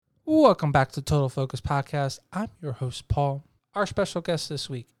Welcome back to Total Focus Podcast. I'm your host, Paul. Our special guest this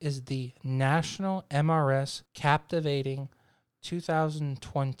week is the National MRS Captivating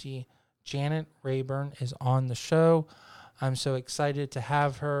 2020. Janet Rayburn is on the show. I'm so excited to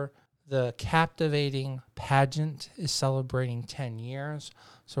have her. The Captivating pageant is celebrating 10 years,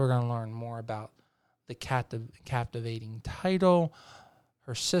 so we're going to learn more about the Captivating title,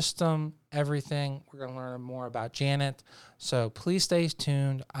 her system, everything. We're going to learn more about Janet. So please stay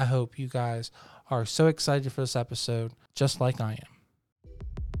tuned. I hope you guys are so excited for this episode, just like I am.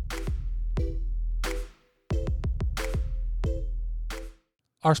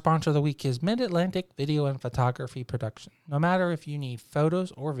 Our sponsor of the week is Mid-Atlantic Video and Photography Production. No matter if you need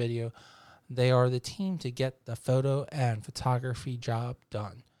photos or video, they are the team to get the photo and photography job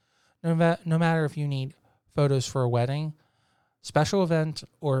done. No matter if you need photos for a wedding, special event,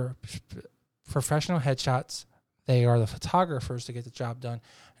 or professional headshots, they are the photographers to get the job done.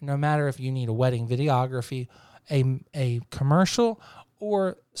 And no matter if you need a wedding videography, a commercial,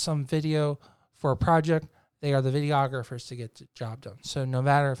 or some video for a project, they are the videographers to get the job done. So no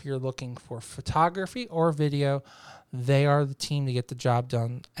matter if you're looking for photography or video, they are the team to get the job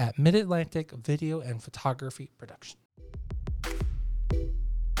done at Mid-Atlantic Video and Photography Production.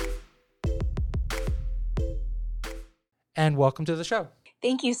 And welcome to the show.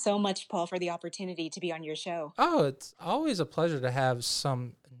 Thank you so much, Paul, for the opportunity to be on your show. Oh, it's always a pleasure to have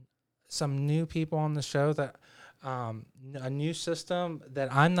some new people on the show that a new system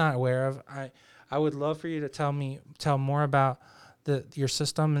that I'm not aware of. I would love for you to tell more about your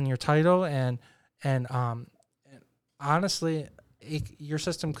system and your title and honestly, your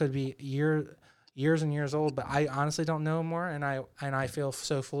system could be years and years old, but I honestly don't know more, and I feel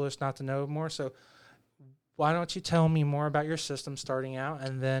so foolish not to know more. So why don't you tell me more about your system starting out,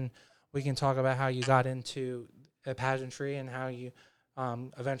 and then we can talk about how you got into pageantry and how you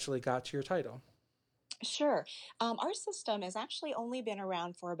eventually got to your title. Sure. Our system has actually only been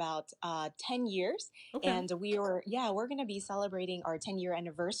around for about 10 years. Okay. And we're going to be celebrating our 10-year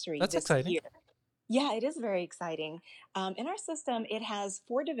anniversary That's this exciting. year. Yeah, it is very exciting. In our system, it has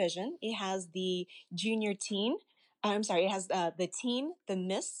 4 divisions. It has the junior teen. It has the teen, the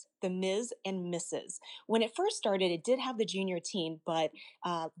miss, the Ms., and Mrs. When it first started, it did have the junior teen, but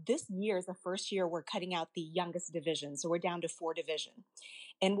this year is the first year we're cutting out the youngest division. So we're down to 4 divisions.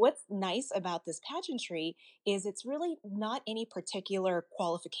 And what's nice about this pageantry is it's really not any particular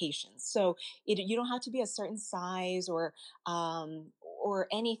qualifications. So you don't have to be a certain size or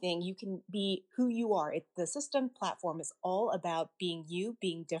anything. You can be who you are. The system platform is all about being you,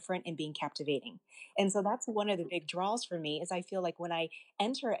 being different, and being captivating. And so that's one of the big draws for me is I feel like when I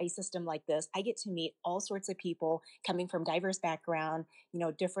enter a system like this, I get to meet all sorts of people coming from diverse background,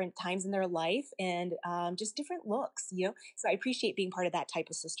 different times in their life and just different looks, So I appreciate being part of that type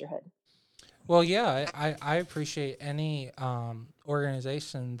of sisterhood. Well, yeah, I appreciate any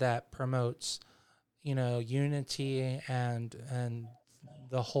organization that promotes, unity and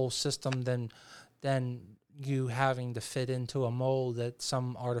the whole system than you having to fit into a mold that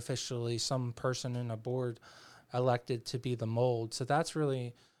some person in a board elected to be the mold. So that's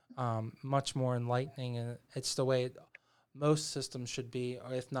really much more enlightening, and it's the way most systems should be,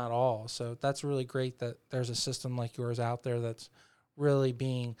 if not all. So that's really great that there's a system like yours out there that's really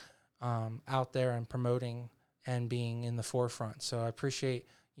being out there and promoting and being in the forefront. So I appreciate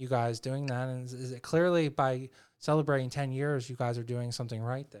you guys doing that. And is it clearly by celebrating 10 years, you guys are doing something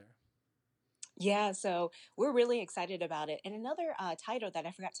right there? Yeah, so we're really excited about it. And another title that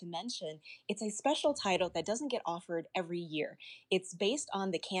I forgot to mention, it's a special title that doesn't get offered every year. It's based on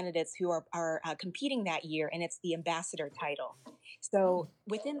the candidates who are competing that year, and it's the ambassador title. So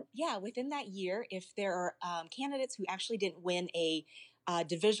within that year, if there are candidates who actually didn't win a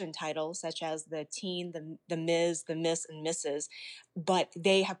division title, such as the teen, the Ms., the Miss, and Mrs., but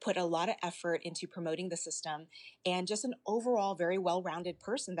they have put a lot of effort into promoting the system and just an overall very well-rounded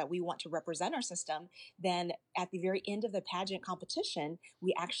person that we want to represent our system, then at the very end of the pageant competition,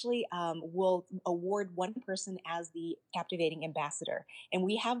 we actually will award one person as the captivating ambassador. And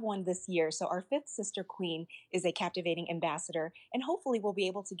we have one this year. So our 5th sister queen is a captivating ambassador, and hopefully we'll be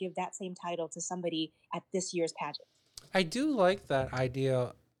able to give that same title to somebody at this year's pageant. I do like that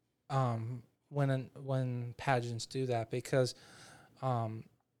idea when pageants do that, because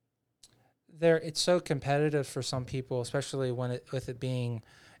it's so competitive for some people, especially with it being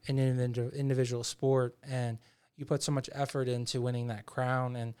an individual sport, and you put so much effort into winning that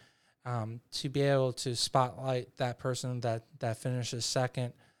crown, and to be able to spotlight that person that finishes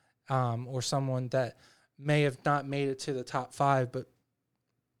second, or someone that may have not made it to the top 5 but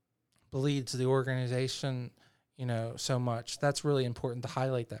bleeds the organization, so much. That's really important to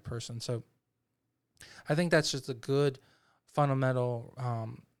highlight that person. So I think that's just a good fundamental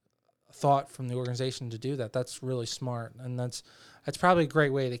thought from the organization to do that. That's really smart, and that's probably a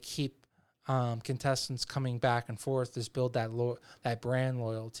great way to keep contestants coming back and forth. Is build that brand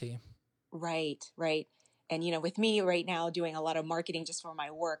loyalty. Right, right. And with me right now doing a lot of marketing just for my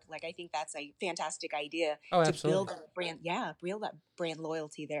work, like I think that's a fantastic idea Oh, to build absolutely. that brand, yeah, build that brand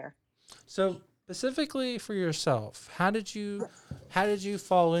loyalty there. So specifically for yourself, how did you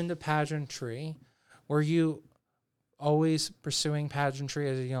fall into pageantry? Were you always pursuing pageantry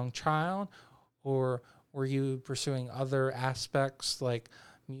as a young child, or were you pursuing other aspects like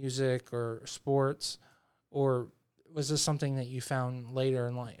music or sports, or was this something that you found later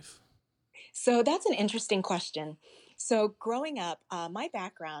in life? So that's an interesting question. So growing up, my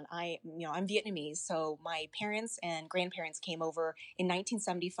background, I'm Vietnamese. So my parents and grandparents came over in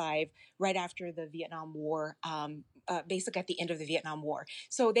 1975, right after the Vietnam War, basically at the end of the Vietnam War.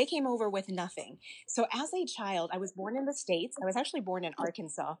 So they came over with nothing. So as a child, I was born in the States. I was actually born in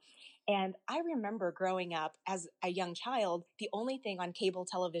Arkansas. And I remember growing up as a young child, the only thing on cable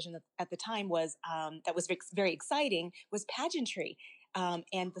television at the time was that was very exciting was pageantry.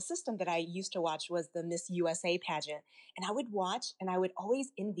 And the system that I used to watch was the Miss USA pageant. And I would watch and I would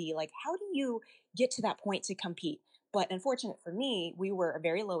always envy, like, how do you get to that point to compete? But unfortunate for me, we were a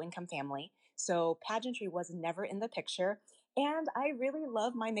very low income family. So pageantry was never in the picture. And I really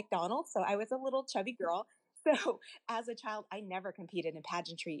love my McDonald's. So I was a little chubby girl. So as a child, I never competed in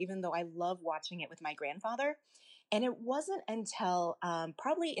pageantry, even though I love watching it with my grandfather. And it wasn't until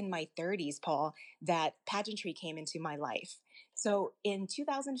probably in my 30s, Paul, that pageantry came into my life. So in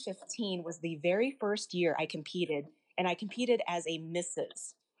 2015 was the very first year I competed, and I competed as a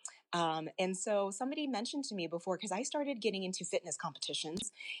Mrs. And so somebody mentioned to me before, because I started getting into fitness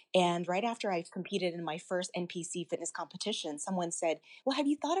competitions. And right after I competed in my first NPC fitness competition, someone said, well, have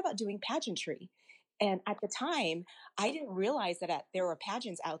you thought about doing pageantry? And at the time, I didn't realize that there were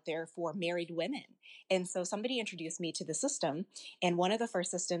pageants out there for married women. And so somebody introduced me to the system. And one of the first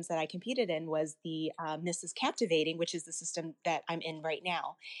systems that I competed in was the Mrs. Captivating, which is the system that I'm in right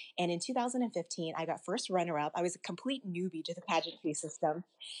now. And in 2015, I got first runner up. I was a complete newbie to the pageantry system.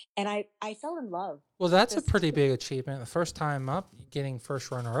 And I fell in love Well, with that's a this pretty system. big achievement. The first time up, getting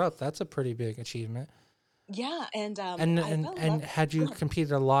first runner up, that's a pretty big achievement. Yeah, and And I and fell in and love. had Go you ahead.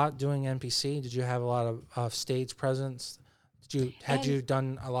 competed a lot doing NPC? Did you have a lot of stage presence? Had And you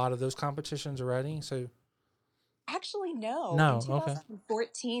done a lot of those competitions already? So actually, no. In no, okay.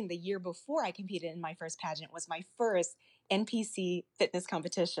 2014, the year before I competed in my first pageant, was my first NPC fitness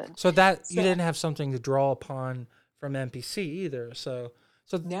competition. So that you So didn't have something to draw upon from NPC either. So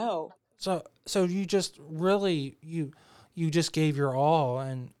no, so you just really you just gave your all,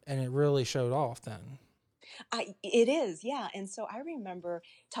 and it really showed off then. it is, yeah. And so I remember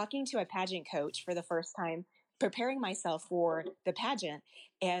talking to a pageant coach for the first time, preparing myself for the pageant,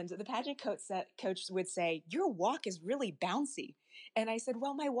 and the pageant coach would say, "Your walk is really bouncy." And I said,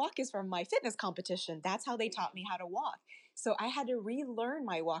 "Well, my walk is from my fitness competition. That's how they taught me how to walk." So I had to relearn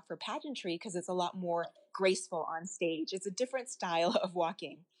my walk for pageantry because it's a lot more graceful on stage. It's a different style of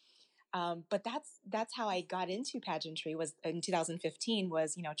walking. But that's how I got into pageantry was in 2015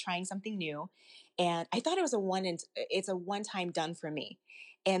 was trying something new, and I thought it was it's a one time done for me.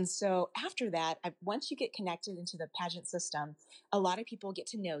 And so after that, once you get connected into the pageant system, a lot of people get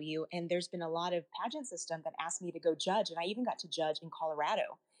to know you, and there's been a lot of pageant system that asked me to go judge, and I even got to judge in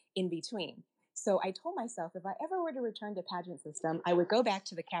Colorado in between. So I told myself if I ever were to return to pageant system, I would go back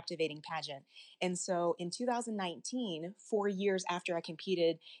to the captivating pageant. And so in 2019, 4 years after I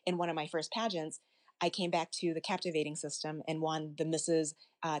competed in one of my first pageants, I came back to the captivating system and won the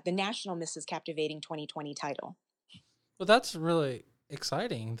National Mrs. Captivating 2020 title. Well, that's really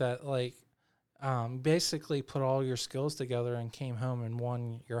exciting that basically put all your skills together and came home and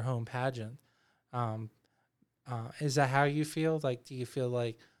won your home pageant. Um, is that how you feel? Like, do you feel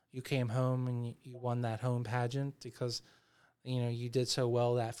like you came home and you won that home pageant because you did so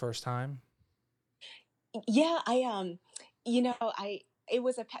well that first time? Yeah, I it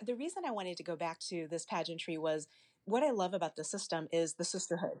was the reason I wanted to go back to this pageantry was what I love about the system is the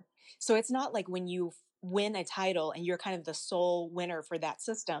sisterhood. So it's not like when you win a title and you're kind of the sole winner for that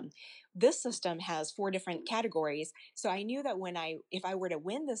system. This system has four different categories. So I knew that if I were to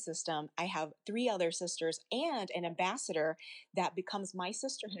win the system, I have three other sisters and an ambassador that becomes my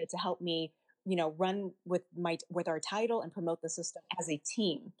sisterhood to help me, run with our title and promote the system as a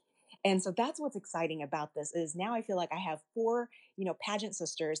team. And so that's what's exciting about this is now I feel like I have four, pageant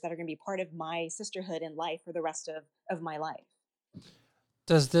sisters that are going to be part of my sisterhood in life for the rest of my life.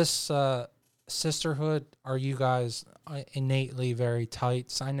 Does this sisterhood, are you guys innately very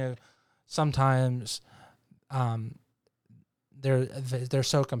tight? So I know sometimes um, they're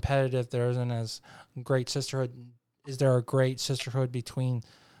so competitive. There isn't as great sisterhood. Is there a great sisterhood between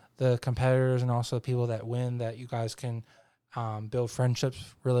the competitors and also the people that win that you guys can build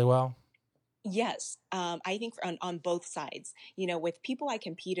friendships really well? Yes, I think on both sides, with people I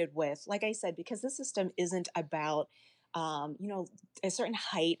competed with, like I said, because the system isn't about, a certain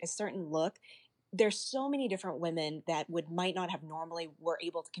height, a certain look. There's so many different women that would might not have normally were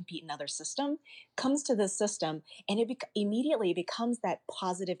able to compete in another system, comes to this system, and immediately becomes that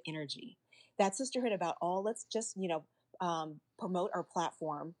positive energy, that sisterhood about all. Let's just promote our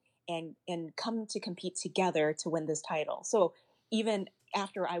platform and come to compete together to win this title. So even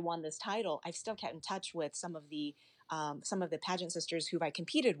after I won this title, I've still kept in touch with some of the pageant sisters who I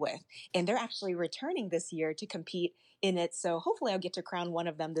competed with, and they're actually returning this year to compete in it. So hopefully, I'll get to crown one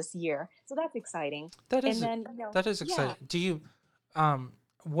of them this year. So that's exciting. That And is then, that is yeah, exciting. Do you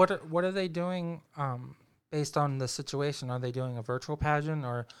what are they doing based on the situation? Are they doing a virtual pageant or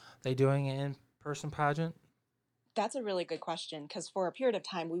are they doing an in person pageant? that's a really good question because for a period of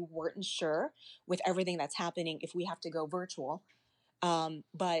time, we weren't sure with everything that's happening if we have to go virtual.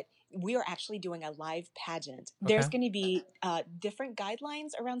 But we are actually doing a live pageant. There's Okay. going to be different guidelines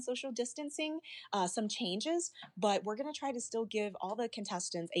around social distancing, some changes, but we're going to try to still give all the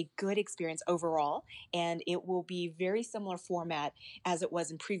contestants a good experience overall. And it will be very similar format as it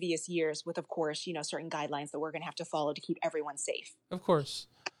was in previous years, with, of course, certain guidelines that we're going to have to follow to keep everyone safe. Of course.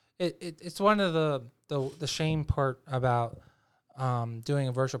 It's one of the shame part about doing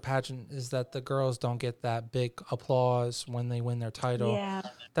a virtual pageant is that the girls don't get that big applause when they win their title. Yeah.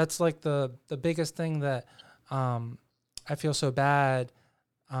 That's like the biggest thing that um, I feel so bad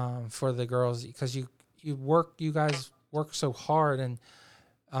for the girls because you guys work so hard and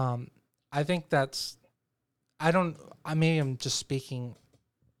um, I think that's I don't I maybe I'm just speaking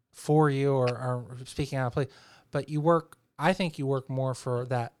for you or speaking out of place, but you work. I think you work more for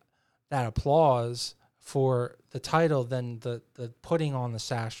that applause for the title than the putting on the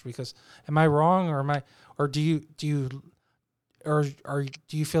sash. Because am I wrong or am I or do you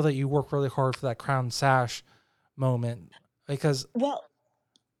feel that you work really hard for that crown sash moment? Because Well,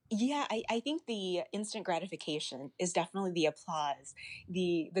 yeah, I think the instant gratification is definitely the applause.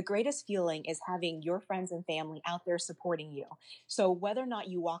 The greatest feeling is having your friends and family out there supporting you. So whether or not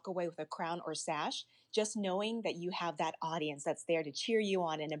you walk away with a crown or sash, just knowing that you have that audience that's there to cheer you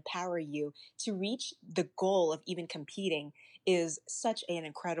on and empower you to reach the goal of even competing is such an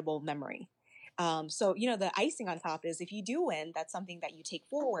incredible memory. So, the icing on top is if you do win, that's something that you take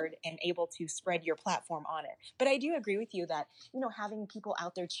forward and able to spread your platform on it. But I do agree with you that having people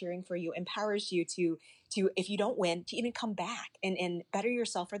out there cheering for you empowers you to if you don't win to even come back and better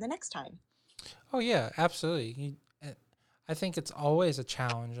yourself for the next time. oh yeah, absolutely. I think it's always a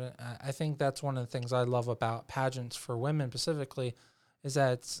challenge. I think that's one of the things I love about pageants for women specifically, is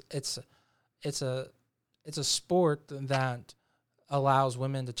that it's a it's a sport that allows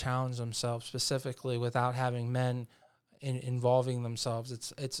women to challenge themselves specifically without having men involving themselves.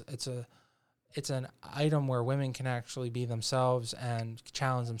 It's an item where women can actually be themselves and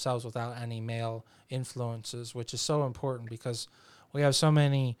challenge themselves without any male influences, which is so important because we have so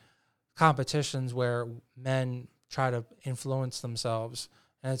many competitions where men try to influence themselves.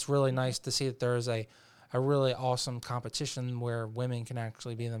 And it's really nice to see that there is a really awesome competition where women can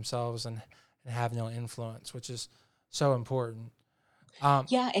actually be themselves and have no influence, which is so important. Um,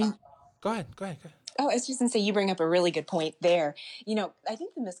 Yeah, and go ahead, go ahead, go ahead. oh, I was just gonna say you bring up a really good point there. I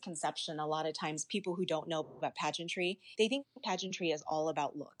think the misconception a lot of times people who don't know about pageantry, they think pageantry is all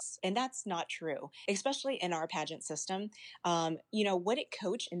about looks, and that's not true. Especially in our pageant system, what it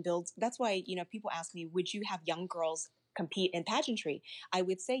coach and builds. That's why people ask me, would you have young girls compete in pageantry? I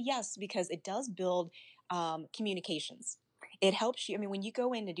would say yes because it does build communications. It helps you. I mean, when you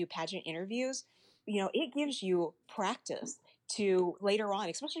go in to do pageant interviews, it gives you practice to later on,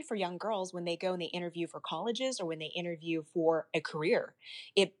 especially for young girls when they go and they interview for colleges or when they interview for a career.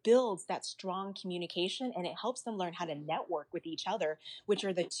 It builds that strong communication and it helps them learn how to network with each other, which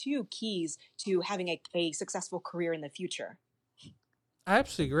are the two keys to having a successful career in the future. I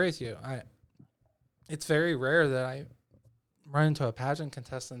absolutely agree with you. It's very rare that I run into a pageant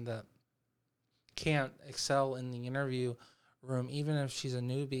contestant that can't excel in the interview room, even if she's a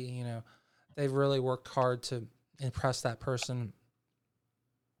newbie. They've really worked hard to impress that person.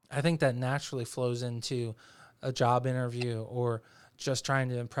 I think that naturally flows into a job interview or just trying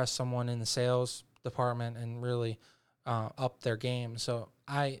to impress someone in the sales department and really up their game. So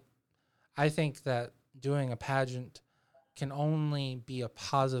I think that doing a pageant can only be a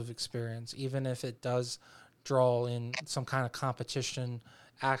positive experience, even if it does draw in some kind of competition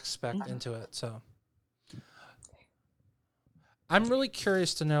aspect Mhm. into it. So I'm really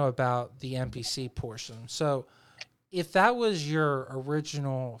curious to know about the NPC portion. So if that was your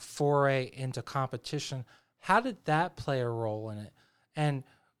original foray into competition, how did that play a role in it? And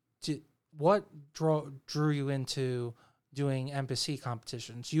did, what drew you into doing NPC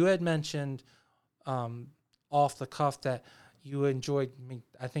competitions? You had mentioned um, off the cuff that you enjoyed.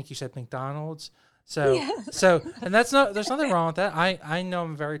 I think you said McDonald's. So Yes. and that's not. There's nothing wrong with that. I know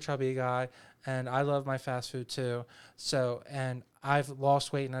I'm a very chubby guy, and I love my fast food too. So and I've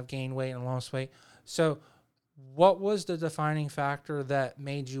lost weight and I've gained weight and lost weight. So what was the defining factor that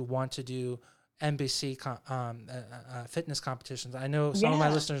made you want to do NBC fitness competitions? I know some of my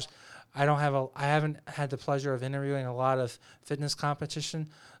Yeah. listeners. I haven't had the pleasure of interviewing a lot of fitness competition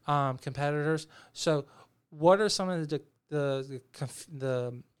competitors. So, what are some of the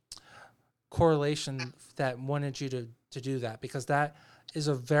correlation that wanted you to do that? Because that is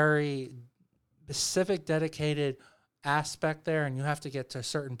a very specific, dedicated aspect there, and you have to get to a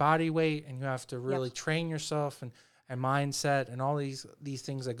certain body weight, and you have to Yep. really train yourself and mindset and all these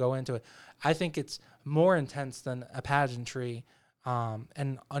things that go into it. I think it's more intense than a pageantry,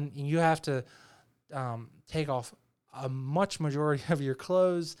 and you have to take off a much majority of your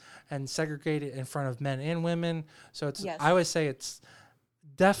clothes and segregate it in front of men and women. So I Yes. would say it's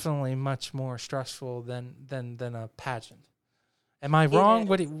definitely much more stressful than a pageant. Am I It wrong? is.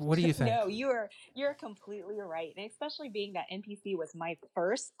 What do you think? No, you're completely right. And especially being that NPC was my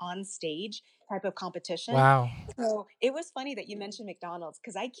first on stage type of competition. Wow. So it was funny that you mentioned McDonald's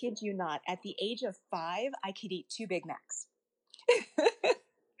because I kid you not, at the age of 5, I could eat 2 Big Macs.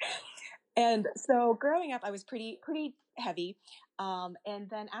 And so growing up, I was pretty heavy. And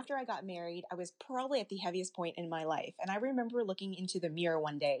then after I got married, I was probably at the heaviest point in my life. And I remember looking into the mirror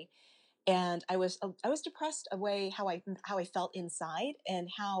one day, and I was depressed away how I felt inside and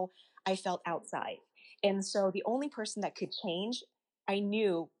how I felt outside. And so the only person that could change, I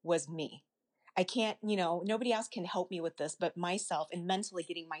knew, was me. I can't, nobody else can help me with this but myself, and mentally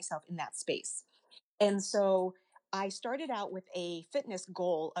getting myself in that space. And so I started out with a fitness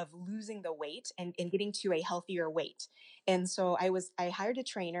goal of losing the weight and getting to a healthier weight. And so I hired a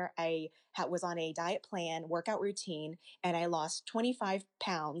trainer. Was on a diet plan, workout routine, and I lost 25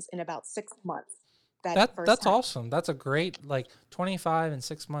 pounds in about 6 months that first That's time. awesome. That's a great 25 in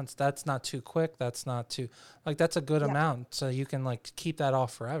 6 months. That's not too quick. That's not too that's a good Yep. amount. So you can keep that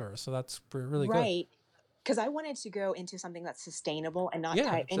off forever. So that's really good. Right. Because I wanted to go into something that's sustainable and not Yeah,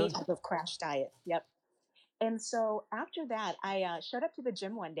 any exactly. type of crash diet. Yep. And so after that, I showed up to the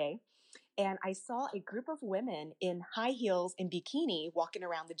gym one day and I saw a group of women in high heels and bikini walking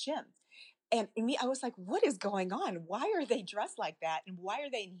around the gym. And in me, I was like, what is going on? Why are they dressed like that? And why are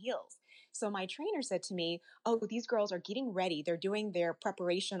they in heels? So my trainer said to me, oh, these girls are getting ready. They're doing their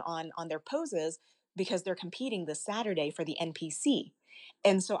preparation on their poses because they're competing this Saturday for the NPC.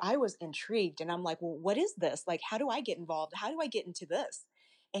 And so I was intrigued and I'm like, well, what is this? Like, how do I get involved? How do I get into this?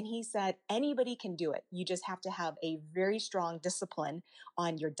 And he said, anybody can do it. You just have to have a very strong discipline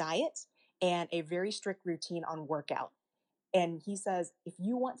on your diet and a very strict routine on workout. And he says, if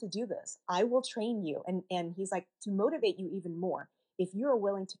you want to do this, I will train you. And he's like, to motivate you even more, if you are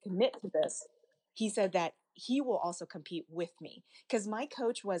willing to commit to this, he said that he will also compete with me. Because my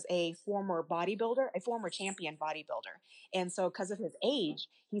coach was a former bodybuilder, a former champion bodybuilder. And so, because of his age,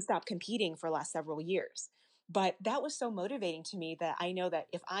 he stopped competing for the last several years. But that was so motivating to me that I know that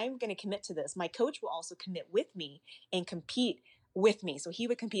if I'm going to commit to this, my coach will also commit with me and compete with me. So he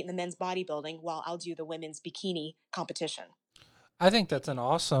would compete in the men's bodybuilding while I'll do the women's bikini competition. I think that's an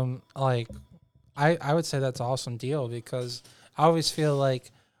awesome I would say that's an awesome deal because I always feel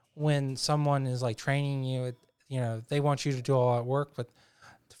like when someone is training you, they want you to do all that work, but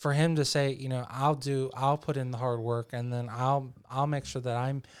for him to say, I'll put in the hard work and then I'll make sure that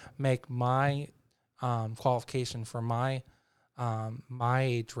I make my qualification for my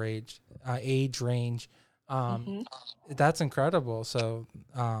age range. Um, Hmm. that's incredible. So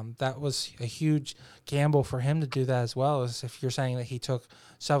that was a huge gamble for him to do that as well. As if you're saying that he took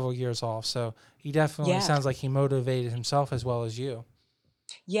several years off, so he definitely Yeah. sounds like he motivated himself as well as you.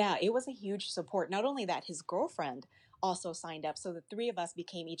 Yeah. It was a huge support. Not only that, his girlfriend also signed up. So the three of us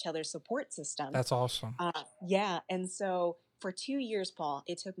became each other's support system. That's awesome. Yeah. And so for 2 years, Paul,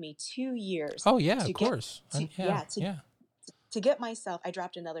 it took me 2 years Oh yeah, of to get course, to, and yeah, yeah, yeah. to get myself. I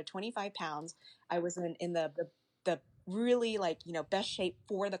dropped another 25 pounds. I was in the really best shape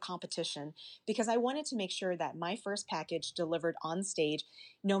for the competition because I wanted to make sure that my first package delivered on stage,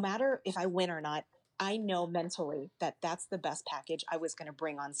 no matter if I win or not. I know mentally that that's the best package I was going to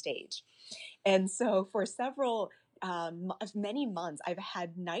bring on stage. And so for several many months I've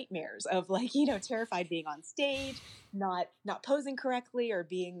had nightmares of like, terrified being on stage, not posing correctly or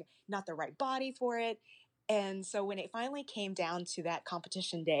being not the right body for it. And so when it finally came down to that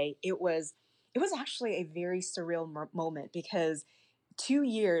competition day, it was actually a very surreal moment because 2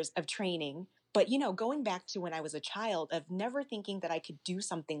 years of training, but going back to when I was a child, of never thinking that I could do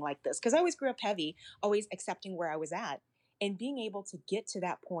something like this, because I always grew up heavy, always accepting where I was at, and being able to get to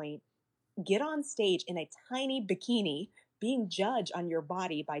that point, get on stage in a tiny bikini, being judged on your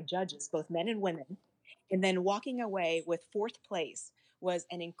body by judges, both men and women, and then walking away with fourth place was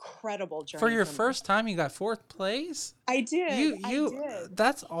an incredible For journey your for me. first time, you got fourth place. I You did. I you did.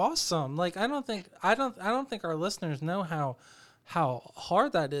 that's awesome. Like I don't think our listeners know how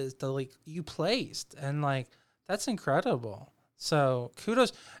hard that is to like you placed and like that's incredible. So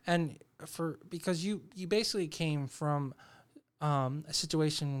kudos and for because you basically came from a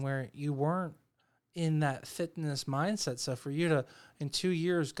situation where you weren't in that fitness mindset. So for you to in 2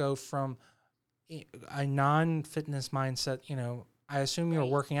 years go from a non-fitness mindset, I assume you were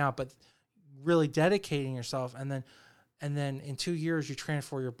Right. working out, but really dedicating yourself, and then in 2 years you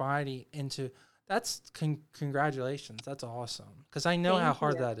transfer your body into that's congratulations. That's awesome because I know how Thank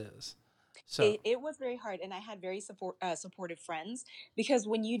hard you. that is. So It was very hard, and I had very supportive friends, because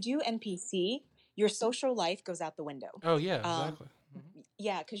when you do NPC, your social life goes out the window. oh yeah, Um, exactly.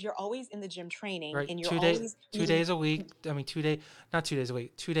 yeah, because you're always in the gym training, Right, and you're 2 day, always two eating days a week. I mean, 2 day, not 2 days a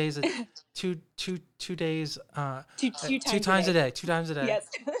week. 2 days, 2 days, two two times a times a day. day, 2 times a day. Yes,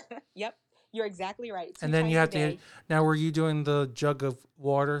 yep, you're exactly right. Two And then you times a have to. day. Now, were you doing the jug of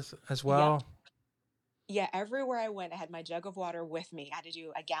water as Yep. well? Yeah, everywhere I went, I had my jug of water with me. I had to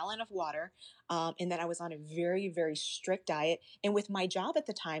do a gallon of water. And then I was on a very, very strict diet. And with my job at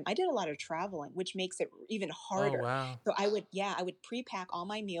the time, I did a lot of traveling, which makes it even Oh harder. wow. So I would pre-pack all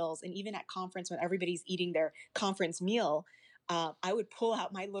my meals. And even at conference, when everybody's eating their conference meal, I would pull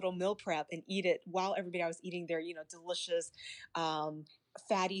out my little meal prep and eat it while everybody else was eating their, delicious, um,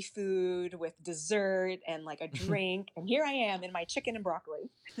 fatty food with dessert and like a drink. And here I am in my chicken and broccoli.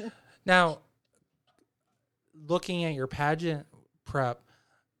 Now, looking at your pageant prep,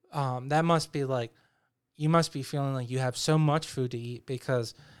 that must be like you must be feeling like you have so much food to eat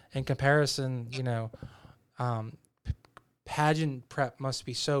because, in comparison, um, pageant prep must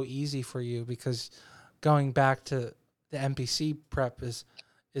be so easy for you because going back to the NPC prep is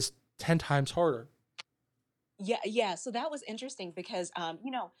 10 times harder. Yeah, yeah. So that was interesting because,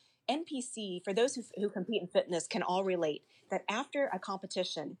 NPC, for those who compete in fitness, can all relate that after a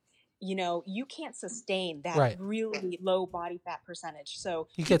competition, you can't sustain that Right. really low body fat percentage. So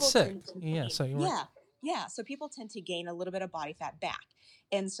You get people sick. tend to Yeah. gain, So you weren't. yeah, yeah. So people tend to gain a little bit of body fat back.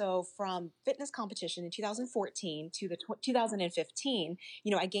 And so from fitness competition in 2014 to the 2015,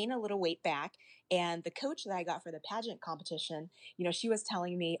 I gained a little weight back. And the coach that I got for the pageant competition, she was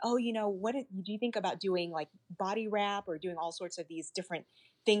telling me, oh, do you think about doing like body wrap or doing all sorts of these different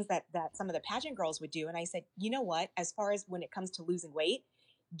things that some of the pageant girls would do? And I said, you know what? As far as when it comes to losing weight,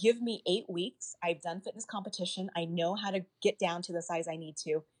 give me 8 weeks. I've done fitness competition. I know how to get down to the size I need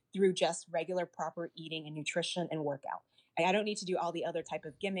to through just regular proper eating and nutrition and workout. I don't need to do all the other type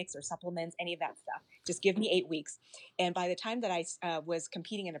of gimmicks or supplements, any of that stuff. Just give me 8 weeks. And by the time that I was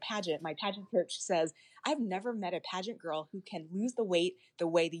competing in a pageant, my pageant coach says, I've never met a pageant girl who can lose the weight the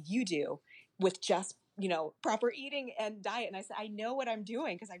way that you do with just, proper eating and diet. And I said, I know what I'm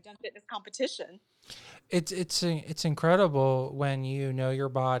doing because I've done fitness competition. It's incredible when you know your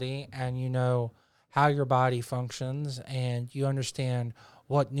body and you know how your body functions and you understand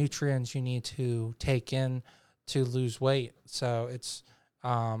what nutrients you need to take in to lose weight. So it's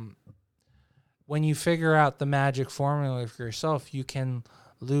um, when you figure out the magic formula for yourself, you can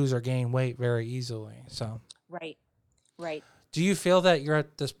lose or gain weight very easily. So, Right, right. do you feel that you're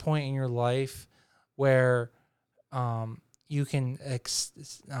at this point in your life where you can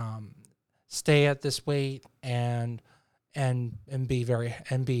stay at this weight and be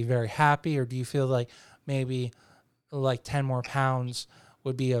very happy, or do you feel like maybe like 10 more pounds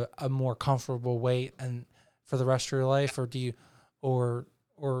would be a more comfortable weight and for the rest of your life, or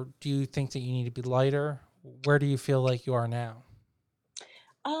or do you think that you need to be lighter? Where do you feel like you are now?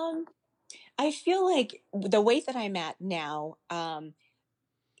 Um, I feel like the weight that I'm at now, I'm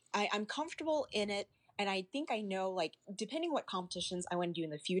comfortable in it. And I think I know, like, depending what competitions I want to do in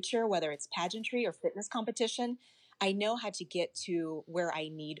the future, whether it's pageantry or fitness competition, I know how to get to where I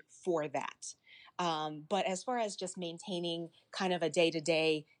need for that. But as far as just maintaining kind of a day to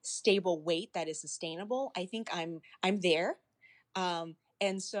day stable weight that is sustainable, I think I'm there.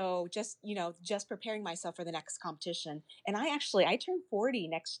 And so just, just preparing myself for the next competition. And I turn 40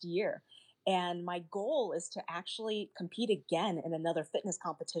 next year. And my goal is to actually compete again in another fitness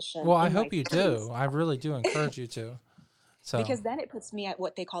competition Well, I in my hope you 30s. do. I really do encourage you to. So, Because then it puts me at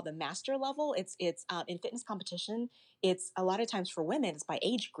what they call the master level. It's in fitness competition. It's a lot of times for women. It's by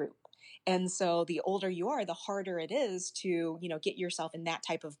age group, and so the older you are, the harder it is to get yourself in that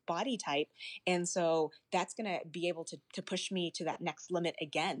type of body type. And so that's going to be able to push me to that next limit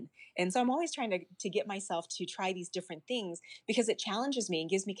again. And so I'm always trying to get myself to try these different things because it challenges me and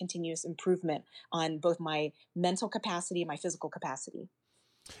gives me continuous improvement on both my mental capacity and my physical capacity.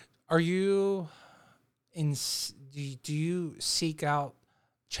 are you do you seek out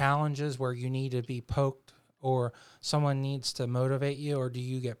challenges where you need to be poked or someone needs to motivate you, or do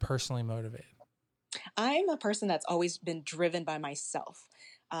you get personally motivated? I'm a person that's always been driven by myself,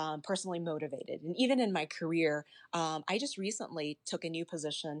 personally motivated. And even in my career, I just recently took a new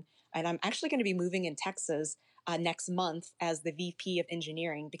position, and I'm actually going to be moving in Texas next month as the VP of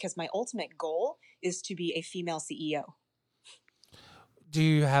engineering because my ultimate goal is to be a female CEO. Do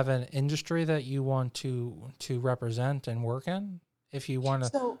you have an industry that you want to represent and work in? If you want to,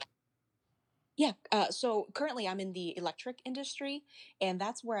 So yeah. So currently I'm in the electric industry, and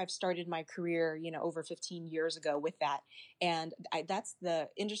that's where I've started my career, over 15 years ago with that. And that's the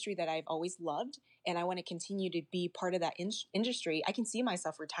industry that I've always loved. And I want to continue to be part of that industry. I can see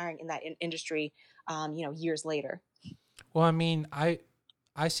myself retiring in that industry, years later. well, I mean, I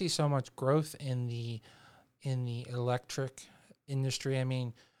see so much growth in the electric industry. I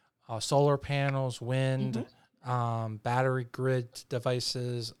mean, solar panels, wind, Hmm. battery grid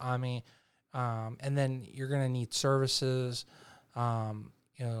devices. I mean, and then you're going to need services,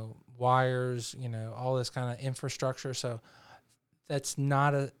 wires, all this kind of infrastructure. So it's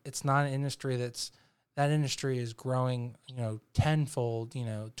not an industry that industry is growing, tenfold,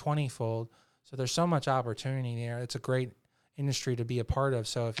 20-fold. So there's so much opportunity there. It's a great industry to be a part of.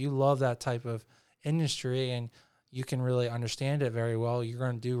 So if you love that type of industry and you can really understand it very well, you're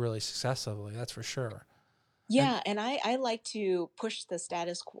going to do really successfully. That's for sure. And Yeah, and I like to push the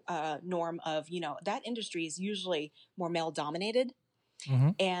norm of, that industry is usually more male dominated.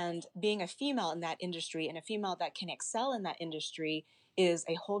 mhm. And being a female in that industry and a female that can excel in that industry is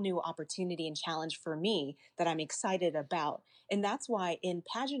a whole new opportunity and challenge for me that I'm excited about. And that's why in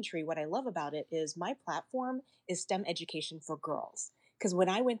pageantry, what I love about it is my platform is STEM education for girls. Because when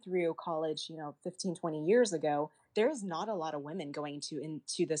I went through college, 15, 20 years ago, there is not a lot of women going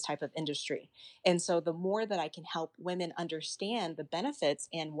into this type of industry. And so the more that I can help women understand the benefits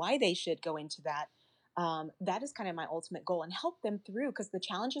and why they should go into that, that is kind of my ultimate goal and help them through because the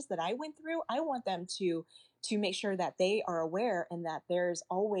challenges that I went through, I want them to make sure that they are aware and that there's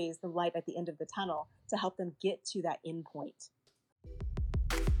always the light at the end of the tunnel to help them get to that end point.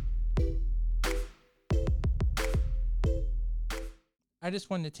 I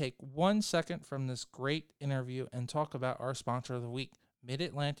just wanted to take 1 second from this great interview and talk about our sponsor of the week, Mid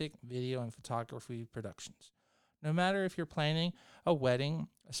Atlantic Video and Photography Productions. No matter if you're planning a wedding,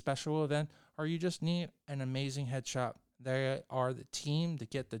 a special event, or you just need an amazing headshot, they are the team to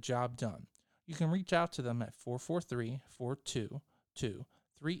get the job done. You can reach out to them at 443 422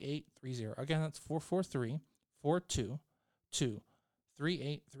 3830. Again, that's 443 422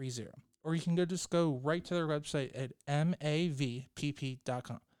 3830. Or you can go right to their website at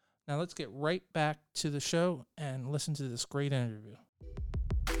mavpp.com. Now let's get right back to the show and listen to this great interview.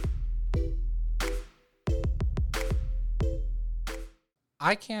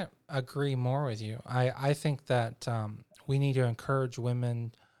 I can't agree more with you. I think that we need to encourage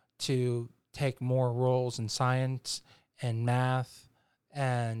women to take more roles in science and math,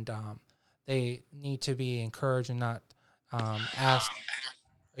 and they need to be encouraged and not asked.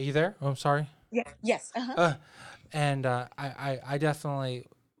 Are you there? Oh, I'm sorry. Yeah. Yes. Uh huh. Uh, and I definitely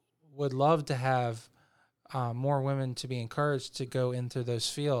would love to have more women to be encouraged to go into those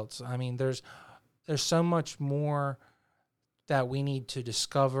fields. I mean, there's so much more that we need to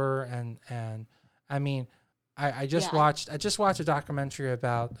discover, and I mean, Yeah. I just watched a documentary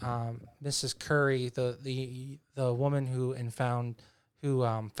about Mrs. Curry, the woman who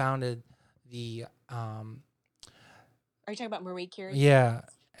founded the Are you talking about Marie Curie? yeah,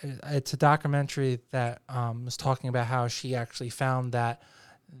 it's a documentary that was talking about how she actually found that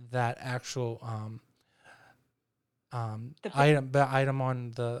actual The fi- item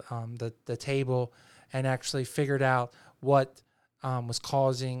on the table, and actually figured out what was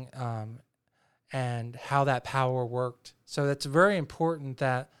causing and how that power worked. So it's very important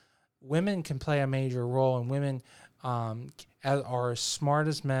that women can play a major role, and women are as smart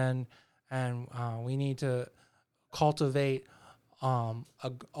as men, and we need to cultivate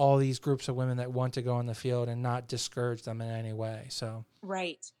all these groups of women that want to go in the field and not discourage them in any way. So,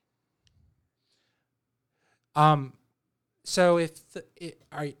 Right. um, so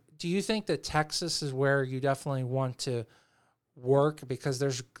do you think that Texas is where you definitely want to work, because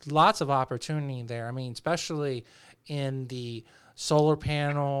there's lots of opportunity there? I mean, especially in the solar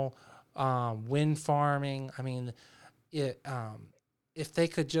panel, wind farming. I mean, it if they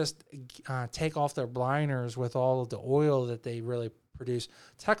could just take off their blinders with all of the oil that they really produce,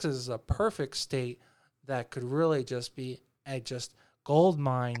 Texas is a perfect state that could really just be a just gold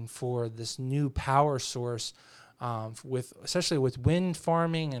mine for this new power source, with especially with wind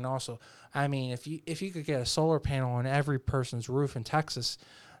farming. And also, I mean, if you could get a solar panel on every person's roof in Texas,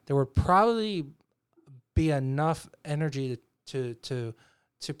 there would probably be enough energy to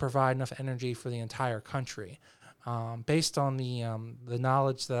provide enough energy for the entire country. Based on the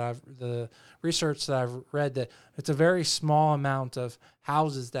knowledge that the research that I've read, that it's a very small amount of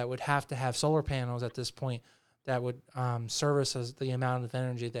houses that would have to have solar panels at this point that would service as the amount of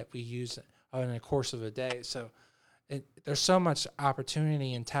energy that we use in the course of a day. So there's so much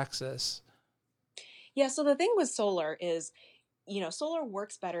opportunity in Texas. Yeah, so the thing with solar is, solar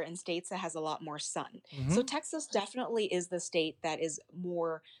works better in states that has a lot more sun. So Hmm. Texas definitely is the state that is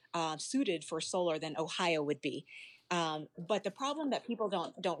more suited for solar than Ohio would be. But the problem that people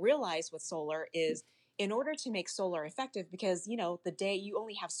don't realize with solar is, in order to make solar effective, because the day you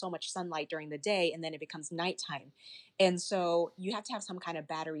only have so much sunlight during the day, and then it becomes nighttime, and so you have to have some kind of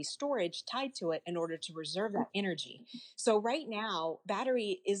battery storage tied to it in order to reserve that energy. So right now,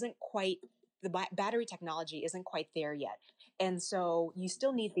 battery technology isn't quite there yet. And so you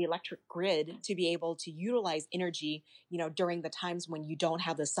still need the electric grid to be able to utilize energy, during the times when you don't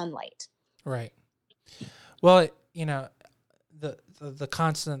have the sunlight. Right. Well, the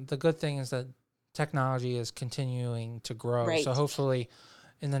good thing is that technology is continuing to grow. So Right. hopefully,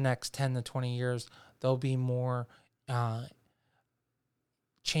 in the next 10 to 20 years, there'll be more uh,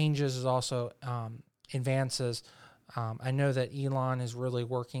 changes, also advances. I know that Elon is really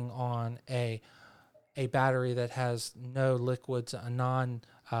working on a battery that has no liquids,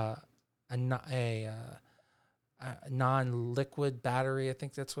 uh, a non-liquid battery. I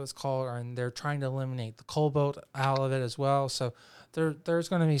think that's what it's called, and they're trying to eliminate the cobalt out of it as well. So there's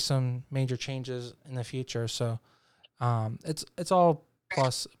going to be some major changes in the future. So it's all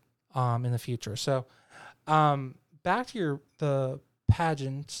plus in the future. So back to the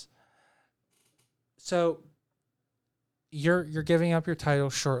pageants. So you're giving up your title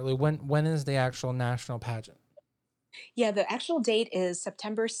shortly. When is the actual national pageant? Yeah, the actual date is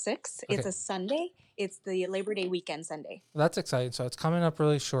September 6th. It's Okay, a Sunday. It's the Labor Day weekend Sunday. well, that's exciting. So it's coming up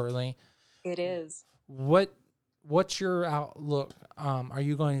really shortly. It is. What what's your outlook? Are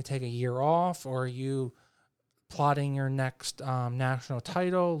you going to take a year off, or are you plotting your next national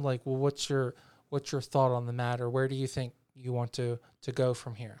title? Like, well, what's your thought on the matter? Where do you think you want to go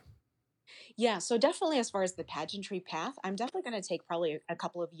from here? Yeah, so definitely as far as the pageantry path, I'm definitely going to take probably a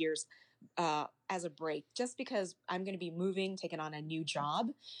couple of years as a break, just because I'm going to be moving, taking on a new job.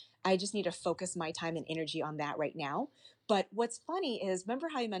 I just need to focus my time and energy on that right now. But what's funny is, remember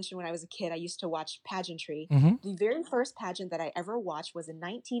how you mentioned when I was a kid, I used to watch pageantry? Mm-hmm. The very first pageant that I ever watched was in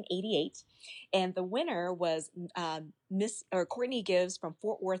 1988, and the winner was Miss or Courtney Gibbs from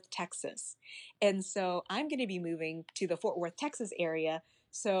Fort Worth, Texas. And so I'm going to be moving to the Fort Worth, Texas area,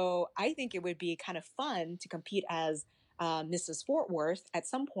 so I think it would be kind of fun to compete as Mrs. Fort Worth at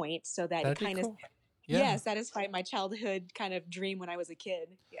some point, so that it That'd be kind of, cool. yeah, Yeah. satisfied my childhood kind of dream when I was a kid.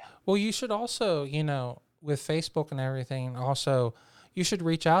 Yeah. Well, you should also, with Facebook and everything, also, you should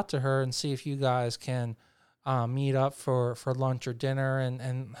reach out to her and see if you guys can meet up for lunch or dinner,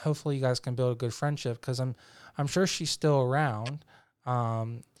 and hopefully you guys can build a good friendship, because I'm sure she's still around,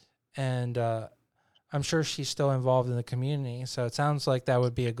 um, and I'm sure she's still involved in the community. So it sounds like that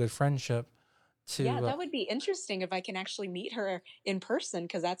would be a good friendship Yeah, to. that would be interesting if I can actually meet her in person,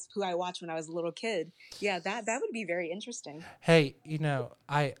 because that's who I watched when I was a little kid. Yeah, that would be very interesting. Hey,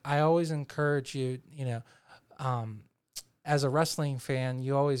 I always encourage you, um, as a wrestling fan,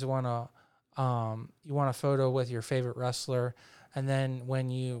 you always want to you want a photo with your favorite wrestler, and then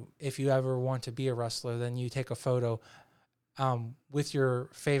if you ever want to be a wrestler, then you take a photo with your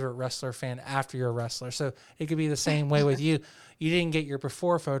favorite wrestler fan after you're a wrestler. So it could be the same way with you. You didn't get your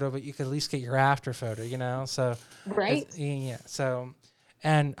before photo, but you could at least get your after photo, So Right. yeah. So,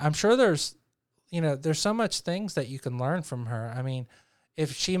 and I'm sure there's so much things that you can learn from her. I mean,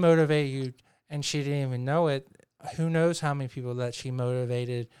 if she motivated you and she didn't even know it, who knows how many people that she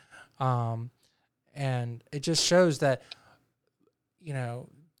motivated. Um, and it just shows that, you know,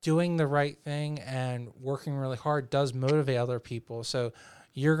 doing the right thing and working really hard does motivate other people. So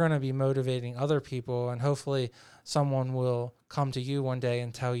you're going to be motivating other people, and hopefully someone will come to you one day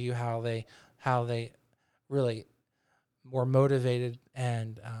and tell you how they really were motivated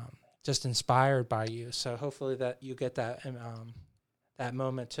and just inspired by you. So hopefully that you get that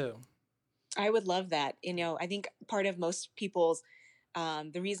moment too. I would love that. I think part of most people's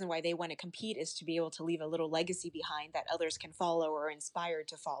the reason why they want to compete is to be able to leave a little legacy behind that others can follow or are inspired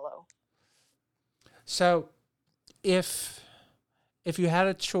to follow. So if if you had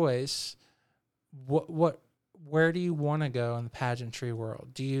a choice, what where do you want to go in the pageantry world?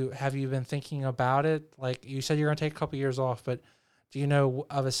 Have you been thinking about it? Like you said, you're going to take a couple years off, but do you know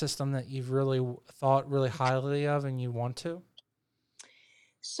of a system that you've really thought really highly of and you want to?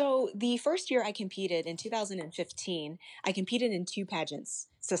 So the first year I competed in 2015, I competed in two pageants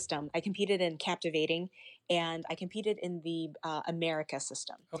system. I competed in Captivating, and I competed in the America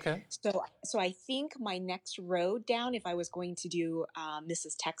system. Okay. So I think my next road down, if I was going to do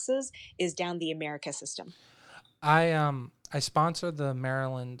Mrs. Texas, is down the America system. I sponsor the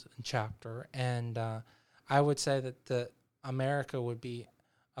Maryland chapter, and I would say that the America would be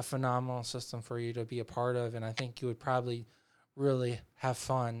a phenomenal system for you to be a part of, and I think you would probably really have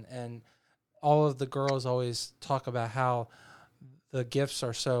fun. And all of the girls always talk about how the gifts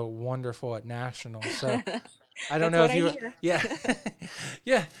are so wonderful at nationals. So I don't That's know what if I you, hear. yeah,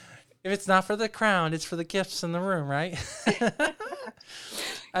 yeah. If it's not for the crown, it's for the gifts in the room, right?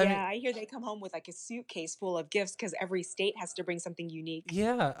 I mean, Yeah, I hear they come home with like a suitcase full of gifts because every state has to bring something unique.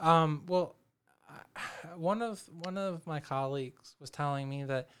 yeah. Well, one of my colleagues was telling me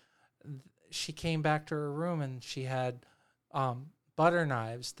that she came back to her room and she had butter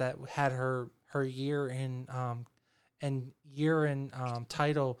knives that had her year in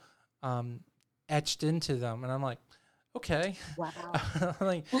title um, etched into them, and I'm like, okay, Wow.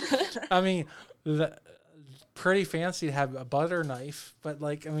 like, I mean, the, pretty fancy to have a butter knife, but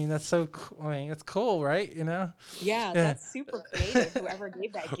like, I mean, that's so. I mean, it's cool, right? Yeah, Yeah. that's super creative. Whoever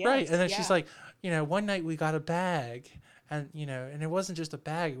gave that Right. And gift. then she's Yeah. like, one night we got a bag, and and it wasn't just a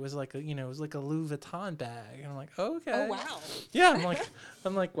bag, it was like it was like a Louis Vuitton bag. And I'm like, Oh, okay. wow. Yeah,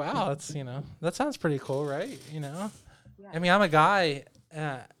 I'm like, wow, that's that sounds pretty cool, right? Yeah. I mean, I'm a guy,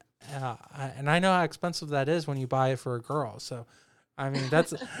 and I know how expensive that is when you buy it for a girl. So, I mean,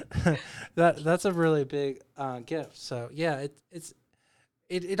 that's that's a really big gift. So yeah,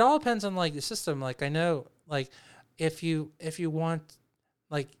 it all depends on like the system. Like I know, like if you want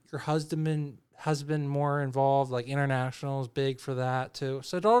like your husband more involved, like international is big for that too.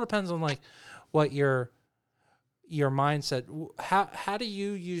 So it all depends on like what your mindset. How do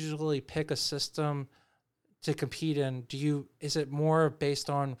you usually pick a system to compete in? Is it more based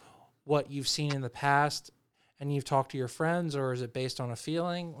on what you've seen in the past and you've talked to your friends, or is it based on a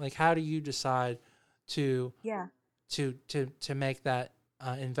feeling? Like how do you decide to Yeah. to make that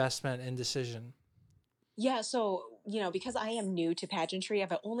investment and decision? Yeah, so because I am new to pageantry,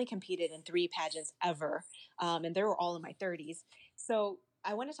 I've only competed in three pageants ever, and they were all in my 30s. So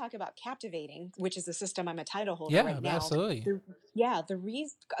I want to talk about Captivating, which is the system I'm a title holder Yeah, right now. absolutely. Yeah,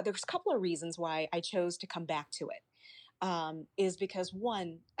 there's a couple of reasons why I chose to come back to it. Is because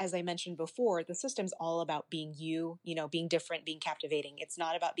one, as I mentioned before, the system's all about being being different, being captivating. It's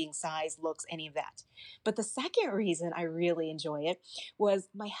not about being size, looks, any of that. But the second reason I really enjoy it was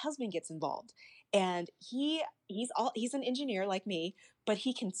my husband gets involved. And he's an engineer like me, but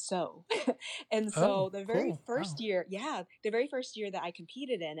he can sew. And Oh, so the very cool. first Wow. year, yeah, the very first year that I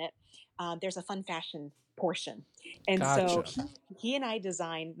competed in it, there's a fun fashion portion. And so Gotcha. he and I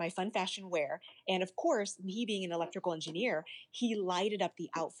designed my fun fashion wear, and of course, he being an electrical engineer, he lighted up the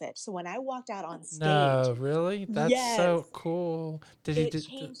outfit. So when I walked out on stage, No, really? That's yes, so cool. Did he it do?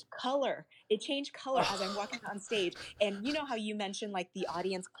 changed color. It changed color as I'm walking on stage. And you know how you mentioned like the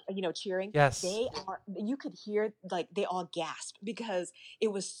audience, cheering? Yes. You could hear like they all gasped because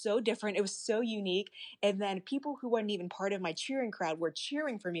it was so different. It was so unique. And then people who weren't even part of my cheering crowd were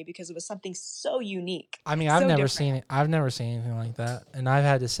cheering for me because it was something so unique, I mean, I've so never different. seen it. I've never seen anything like that, and I've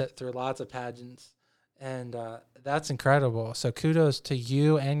had to sit through lots of pageants, and that's incredible. So kudos to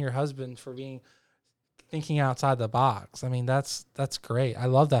you and your husband for being thinking outside the box. I mean, that's great. I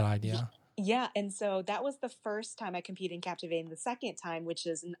love that idea. Yeah, and so that was the first time I competed in Captivating. The second time, which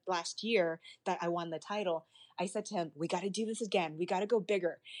is last year that I won the title, I said to him, "We got to do this again. We got to go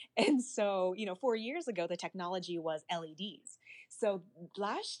bigger." And so, 4 years ago, the technology was LEDs. So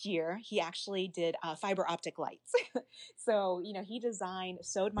last year he actually did fiber optic lights. So he designed,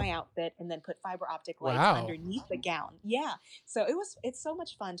 sewed my outfit, and then put fiber optic lights Wow. underneath the gown. Yeah. So it's so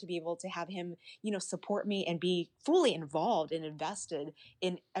much fun to be able to have him support me and be fully involved and invested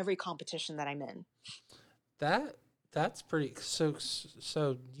in every competition that I'm in. That that's pretty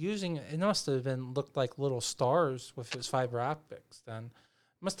so using it must have been looked like little stars with his fiber optics then.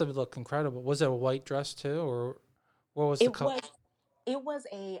 Must have looked incredible. Was it a white dress too, or what was the It color? was it was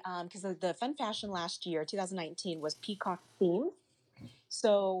a because the fun fashion last year, 2019, was peacock themed.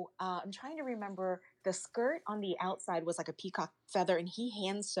 So I'm trying to remember, the skirt on the outside was like a peacock feather, and he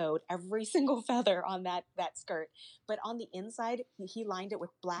hand sewed every single feather on that skirt. But on the inside, he lined it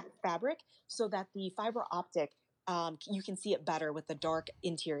with black fabric so that the fiber optic, you can see it better with the dark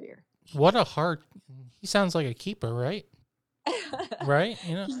interior. What a heart. He sounds like a keeper, right? Right?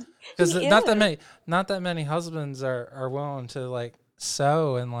 he, Because he is. not that many husbands are willing to like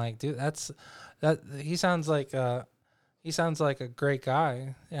sew and like do that. He sounds like a great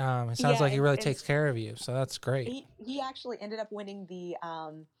guy. He sounds Yeah, like he really and takes care of you, so that's great. he actually ended up winning the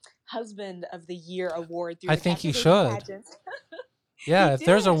Husband of the Year award through I the think he captivating should. pageant. Yeah, He if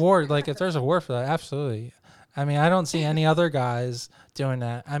there's a did. award, like if there's a award for that, absolutely. I mean, I don't see any other guys doing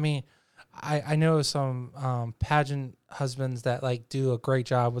that. I mean, I know some pageant husbands that like do a great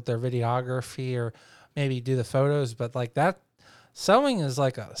job with their videography or maybe do the photos, but like that sewing is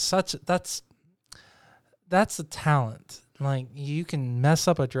like a such that's a talent. Like you can mess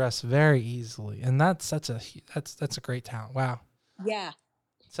up a dress very easily, and that's such a that's a great talent. Wow. Yeah.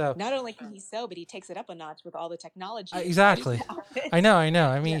 So Not only can he sew, but he takes it up a notch with all the technology inside his exactly, outfit. I know, I know.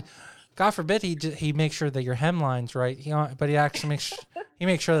 I Yeah. mean, God forbid he makes sure that your hemline's right. But he actually he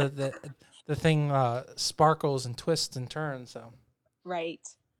makes sure that the thing sparkles and twists and turns. So Right.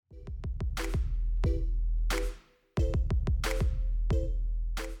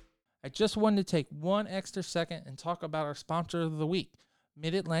 I just wanted to take one extra second and talk about our sponsor of the week,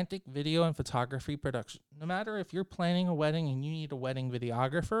 Mid Atlantic Video and Photography Production. No matter if you're planning a wedding and you need a wedding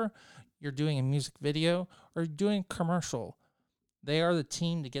videographer, you're doing a music video, or you're doing a commercial, they are the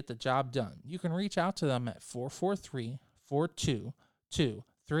team to get the job done. You can reach out to them at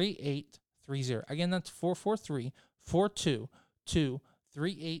 443-422-3830. Again, that's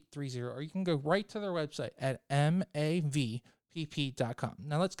 443-422-3830. Or you can go right to their website at mavpp.com.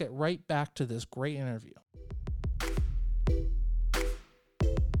 Now let's get right back to this great interview.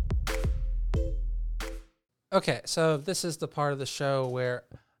 Okay, so this is the part of the show where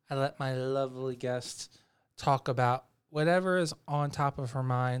I let my lovely guests talk about whatever is on top of her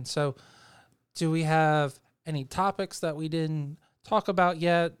mind. So, do we have any topics that we didn't talk about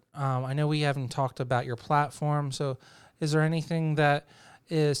yet? I know we haven't talked about your platform. So, is there anything that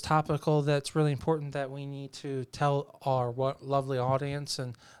is topical that's really important that we need to tell our lovely audience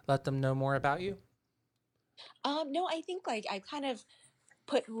and let them know more about you? No, I think like I kind of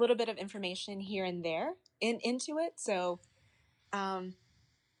put a little bit of information here and there into it. So, um,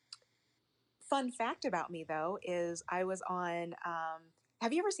 fun fact about me though is I was on.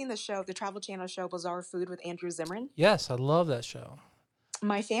 Have you ever seen the show, the Travel Channel show Bizarre Food with Andrew Zimmern? Yes, I love that show.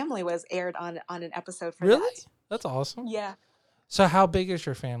 My family was aired on an episode for Really? that. That's awesome. Yeah, So, how big is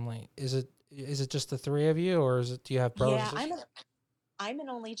your family? Is it just the three of you, or do you have brothers? yeah. I'm an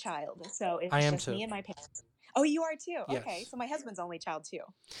only child, so I it's am just too. me and my parents. Oh, you are too. Okay, Yes. so my husband's only child too.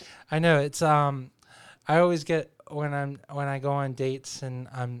 I know it's I always get when I go on dates and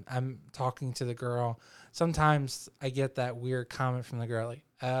I'm talking to the girl, sometimes I get that weird comment from the girl like,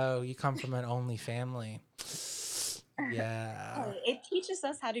 "Oh, you come from an only family." Yeah. Hey, it teaches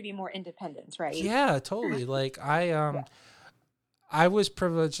us how to be more independent, right? Yeah, totally. Like I was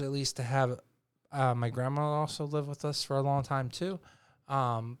privileged at least to have my grandma also live with us for a long time too.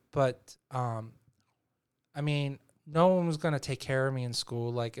 But I mean, no one was going to take care of me in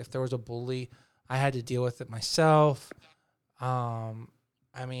school. Like if there was a bully, I had to deal with it myself.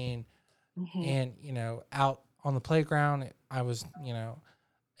 I mean, Hmm. and out on the playground, I was,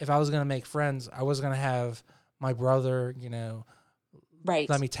 if I was going to make friends, I was going to have my brother, Right,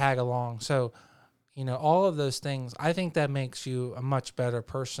 let me tag along. So, all of those things, I think that makes you a much better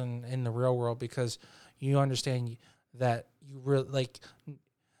person in the real world because you understand that you really like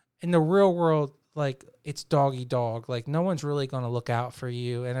in the real world, like it's dog eat dog. Like no one's really going to look out for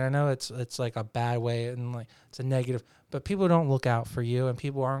you. And I know it's like a bad way and like it's a negative, but people don't look out for you, and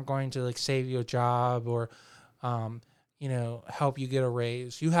people aren't going to like save you a job or, help you get a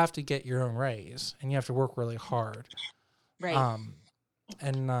raise. You have to get your own raise, and you have to work really hard. right. Um,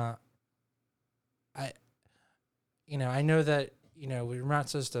 and I, I know that we're not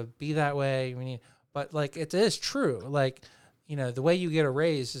supposed to be that way. We need, but like it is true. Like, the way you get a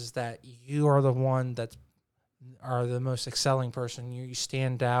raise is that you are the one that are the most excelling person. You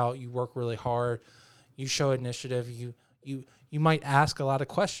stand out. You work really hard. You show initiative. You might ask a lot of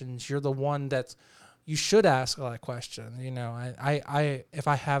questions. You're the one that's you should ask a lot of questions. I if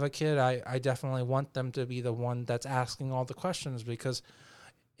I have a kid, I definitely want them to be the one that's asking all the questions, because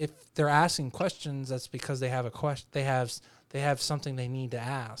if they're asking questions, that's because they have a question. They have something they need to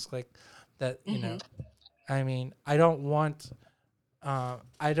ask, like that. Hmm. I mean, I don't want.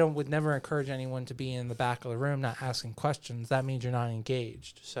 Would never encourage anyone to be in the back of the room not asking questions. That means you're not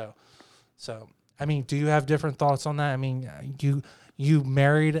engaged. So I mean, do you have different thoughts on that? I mean, you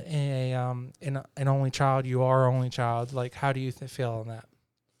married an only child. You are only child. Like, how do you feel on that?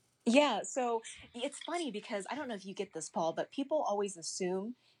 Yeah, so it's funny because I don't know if you get this, Paul, but people always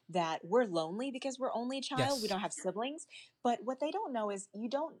assume that we're lonely because we're only child. We Yes. don't have siblings. But what they don't know is you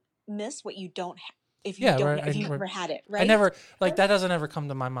don't miss what you don't if you Yeah. don't Right. if you've never had it, I right? never like that. Doesn't ever come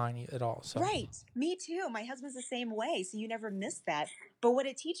to my mind at all. So. Right. Me too. My husband's the same way. So you never miss that. But what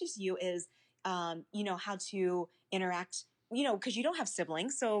it teaches you is, how to interact, because you don't have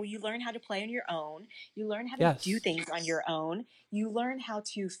siblings. So you learn how to play on your own. You learn how to do Yes. things on your own. You learn how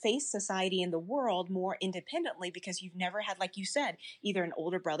to face society and the world more independently because you've never had, like you said, either an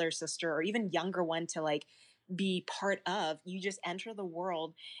older brother, sister, or even younger one to like be part of. You just enter the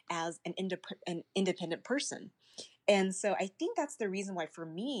world as an independent person. And so I think that's the reason why for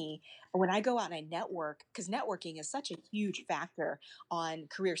me, when I go out and I network, because networking is such a huge factor on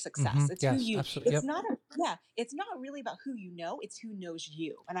career success. It's who Yes. you, Absolutely. it's Yep. not, yeah, it's not really about who you know, it's who knows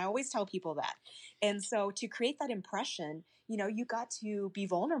you. And I always tell people that. And so to create that impression, you got to be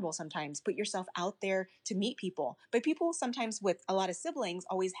vulnerable sometimes, put yourself out there to meet people. But people sometimes with a lot of siblings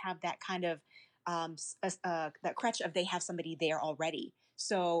always have that kind of, that crutch of they have somebody there already.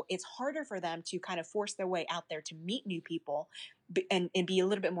 So it's harder for them to kind of force their way out there to meet new people and be a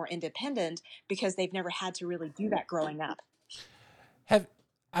little bit more independent because they've never had to really do that growing up. Have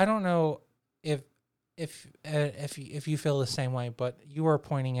I don't know if if you feel the same way, but you were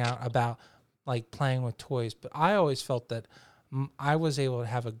pointing out about like playing with toys. But I always felt that I was able to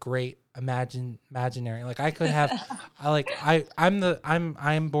have a great imaginary. Like I could have,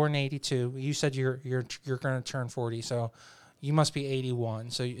 I'm born '82. You said you're going to turn 40, so you must be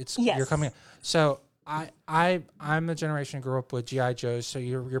 81. So you're coming. Yes. So I'm the generation who grew up with GI Joes. So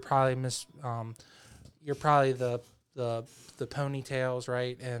you're probably you're probably the the ponytails,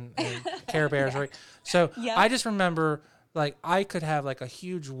 right, and Care Bears, Yeah. right. So Yep. I just remember like I could have like a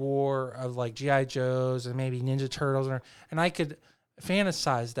huge war of like GI Joes and maybe Ninja Turtles, and I could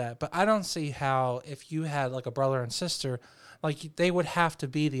fantasize that. But I don't see how if you had like a brother and sister, like they would have to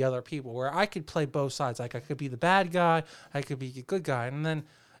be the other people. Where I could play both sides. Like I could be the bad guy, I could be the good guy, and then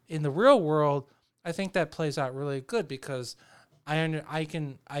in the real world, I think that plays out really good because I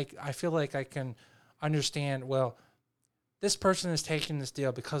feel like I can understand, well, this person is taking this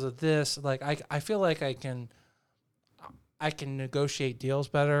deal because of this. Like I feel like I can negotiate deals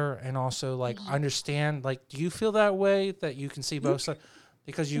better and also like Mhm. understand. Like, do you feel that way that you can see You both sides?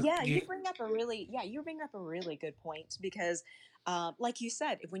 Because Yeah, you you bring up a really good point because, like you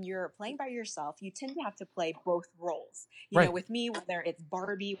said, when you're playing by yourself, you tend to have to play both roles. right. With me, whether it's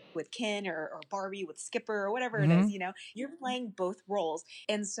Barbie with Ken or Barbie with Skipper or whatever it Mm-hmm. is, you're playing both roles.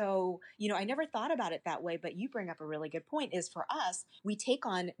 And so, I never thought about it that way, but you bring up a really good point is for us, we take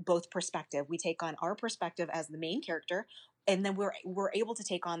on both perspective. We take on our perspective as the main character, and then we're able to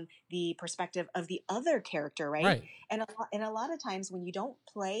take on the perspective of the other character, right? Right. And a lot of times when you don't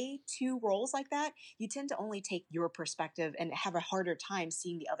play two roles like that, you tend to only take your perspective and have a harder time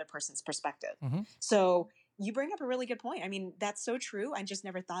seeing the other person's perspective. Mm-hmm. So you bring up a really good point. I mean, that's so true. I just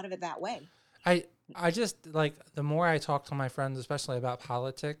never thought of it that way. I I just like the more I talk to my friends, especially about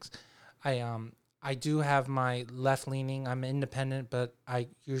politics, I do have my left leaning. I'm independent, but I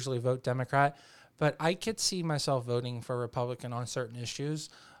usually vote Democrat. But I could see myself voting for Republican on certain issues,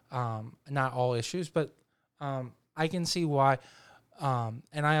 not all issues, but I can see why. And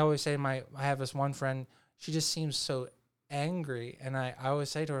I always say I have this one friend. She just seems so angry, and I always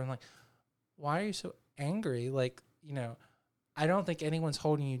say to her, I'm like, why are you so angry? Like, I don't think anyone's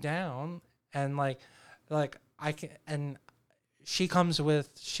holding you down, and like I can. And she comes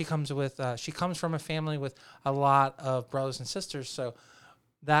from a family with a lot of brothers and sisters. So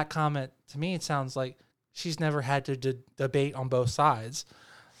that comment to me, it sounds like she's never had to debate on both sides.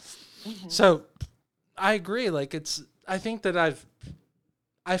 Hmm. So I agree. Like I think that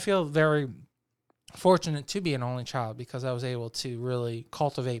I feel very fortunate to be an only child because I was able to really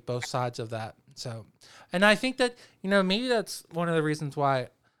cultivate both sides of that. So, and I think that maybe that's one of the reasons why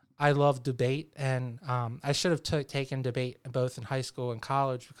I love debate, and I should have taken debate both in high school and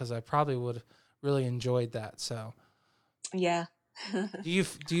college because I probably would have really enjoyed that. So, Yeah. do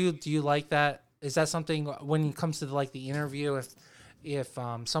you like that? Is that something when it comes to like the interview? If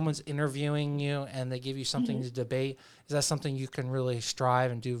someone's interviewing you and they give you something Mhm. to debate, is that something you can really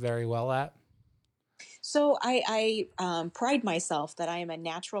strive and do very well at? So I pride myself that I am a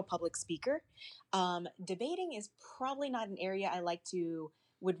natural public speaker. Debating is probably not an area I like to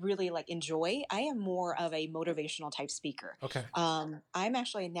would really like enjoy. I am more of a motivational type speaker. Okay. I'm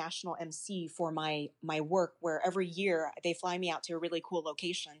actually a national MC for my work, where every year they fly me out to a really cool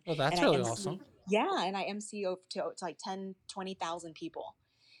location, Well, and that's I really MC. awesome. Yeah, and I MC over to like 10, 20,000 people.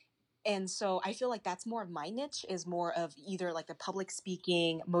 And so I feel like that's more of my niche, is more of either like the public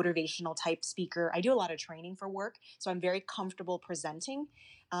speaking motivational type speaker. I do a lot of training for work, so I'm very comfortable presenting.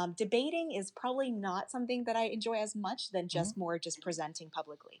 Debating is probably not something that I enjoy as much than Mhm. just more just presenting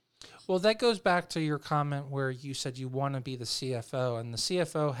publicly. Well, that goes back to your comment where you said you want to be the CFO, and the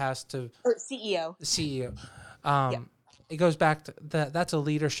CFO has to Or CEO. the CEO. Yep. It goes back to that. That's a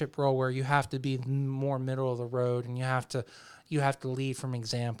leadership role where you have to be more middle of the road, and you have to lead from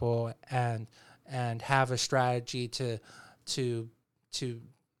example and have a strategy to to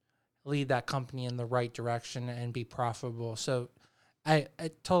lead that company in the right direction and be profitable. So,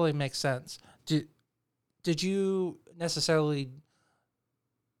 it totally makes sense. Did you necessarily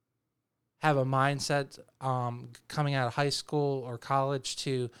have a mindset coming out of high school or college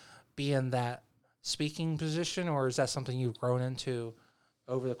to be in that speaking position, or is that something you've grown into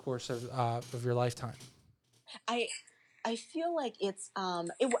over the course of your lifetime? I I feel like it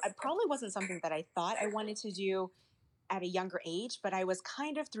probably wasn't something that I thought I wanted to do at a younger age, but I was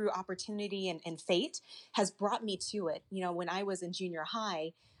kind of through opportunity and fate has brought me to it. You know, when I was in junior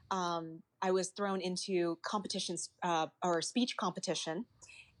high, I was thrown into competitions or speech competition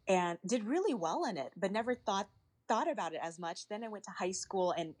and did really well in it, but never thought about it as much. Then I went to high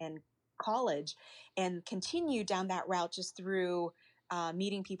school and college and continued down that route just through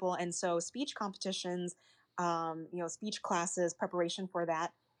meeting people. And so speech competitions, speech classes, preparation for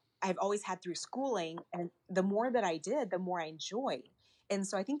that, I've always had through schooling. And the more that I did, the more I enjoyed. And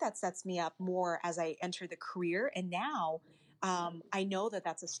so I think that sets me up more as I enter the career. And now I know that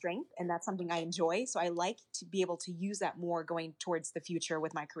that's a strength and that's something I enjoy. So I like to be able to use that more going towards the future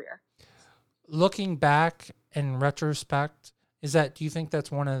with my career. Looking back in retrospect, do you think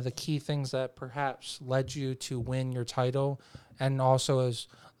that's one of the key things that perhaps led you to win your title and also has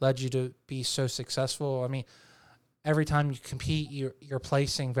led you to be so successful? I mean, every time you compete, you're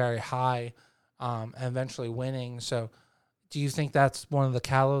placing very high, and eventually winning. So, do you think that's one of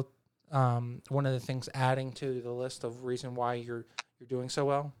the things adding to the list of reason why you're doing so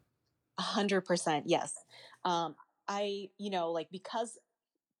well? 100%. Yes. Um, like because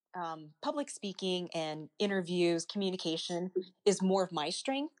public speaking and interviews, communication is more of my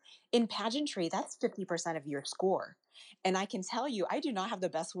strength. In pageantry, that's 50% of your score. And I can tell you, I do not have the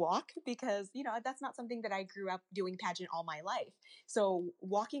best walk because, that's not something that I grew up doing pageant all my life. So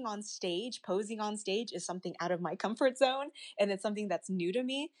walking on stage, posing on stage is something out of my comfort zone. And it's something that's new to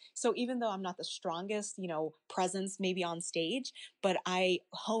me. So even though I'm not the strongest, presence maybe on stage, but I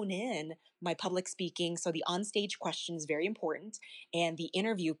hone in my public speaking. So the on stage question is very important and the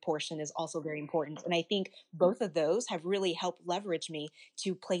interview portion is also very important. And I think both of those have really helped leverage me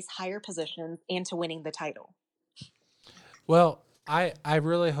to place higher positions and to winning the title. Well, I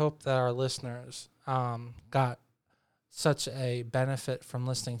really hope that our listeners got such a benefit from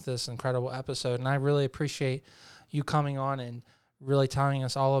listening to this incredible episode, and I really appreciate you coming on and really telling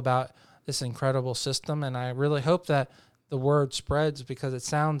us all about this incredible system. And I really hope that the word spreads because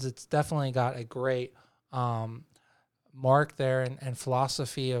it's definitely got a great mark there and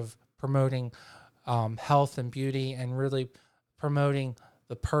philosophy of promoting health and beauty and really promoting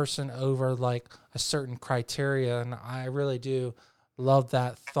the person over like a certain criteria. And I really do love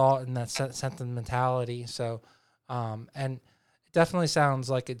that thought and that sentimentality. So, and it definitely sounds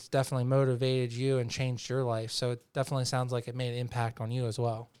like it's definitely motivated you and changed your life. So it definitely sounds like it made an impact on you as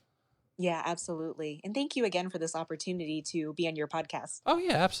well. Yeah, absolutely. And thank you again for this opportunity to be on your podcast. Oh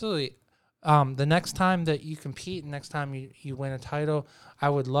yeah, absolutely. The next time that you compete, next time you win a title, I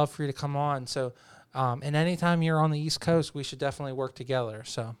would love for you to come on. So, and anytime you're on the East Coast, we should definitely work together.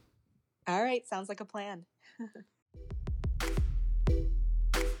 So, All right, sounds like a plan.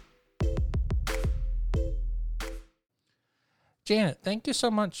 Janet, thank you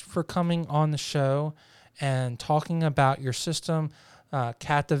so much for coming on the show and talking about your system,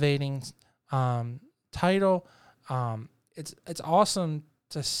 captivating title. It's awesome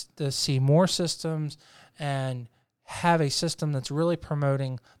to see more systems and have a system that's really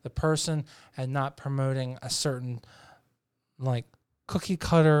promoting the person and not promoting a certain like cookie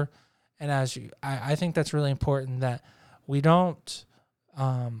cutter. And I think that's really important, that we don't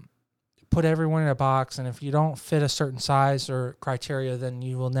put everyone in a box. And if you don't fit a certain size or criteria, then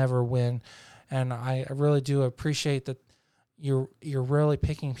you will never win. And I really do appreciate that you're really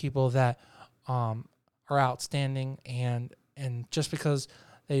picking people that are outstanding, and just because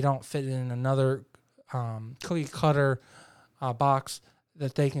they don't fit in another cookie cutter box,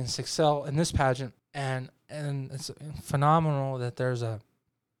 that they can excel in this pageant. And it's phenomenal that there's a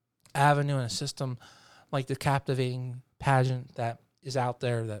avenue and a system like the Captivating pageant that is out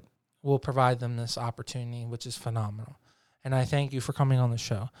there that will provide them this opportunity, which is phenomenal. And I thank you for coming on the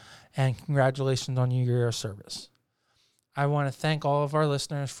show, and congratulations on your year of service. I want to thank all of our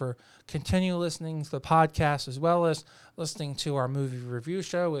listeners for continue listening to the podcast, as well as listening to our movie review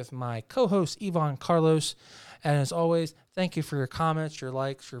show with my co-host Yvonne Carlos. And as always, thank you for your comments, your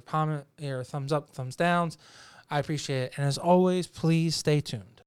likes, your thumbs up, thumbs downs. I appreciate it. And as always, please stay tuned.